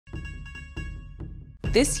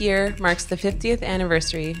This year marks the 50th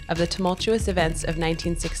anniversary of the tumultuous events of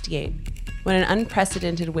 1968, when an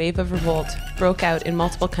unprecedented wave of revolt broke out in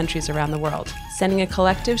multiple countries around the world, sending a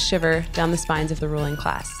collective shiver down the spines of the ruling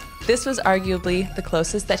class. This was arguably the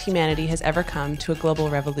closest that humanity has ever come to a global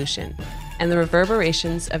revolution, and the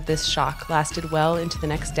reverberations of this shock lasted well into the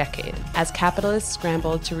next decade, as capitalists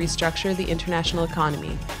scrambled to restructure the international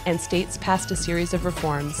economy, and states passed a series of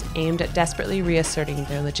reforms aimed at desperately reasserting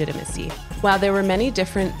their legitimacy. While there were many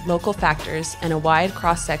different local factors and a wide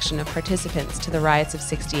cross-section of participants to the riots of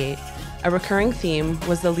 '68, a recurring theme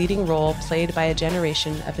was the leading role played by a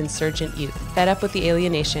generation of insurgent youth, fed up with the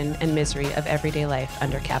alienation and misery of everyday life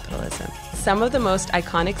under capitalism. Some of the most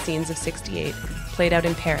iconic scenes of '68 played out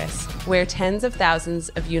in Paris, where tens of thousands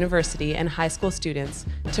of university and high school students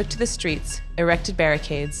took to the streets, erected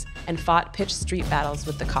barricades, and fought pitched street battles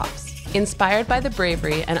with the cops. Inspired by the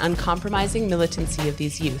bravery and uncompromising militancy of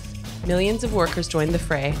these youth, millions of workers joined the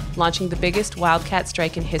fray, launching the biggest wildcat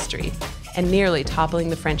strike in history, and nearly toppling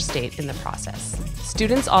the French state in the process.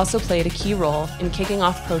 Students also played a key role in kicking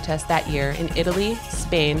off protests that year in Italy,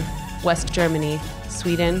 Spain, West Germany,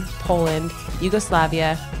 Sweden, Poland,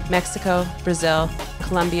 Yugoslavia, Mexico, Brazil,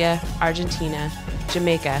 Colombia, Argentina,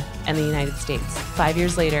 Jamaica, and the United States. 5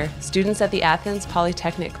 years later, students at the Athens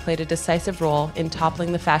Polytechnic played a decisive role in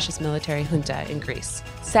toppling the fascist military junta in Greece.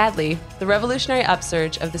 Sadly, the revolutionary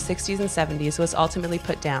upsurge of the 60s and 70s was ultimately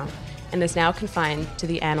put down, and is now confined to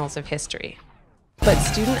the annals of history. But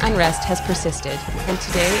student unrest has persisted, and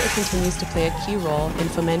today it continues to play a key role in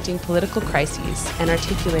fomenting political crises and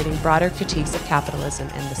articulating broader critiques of capitalism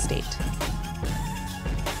and the state.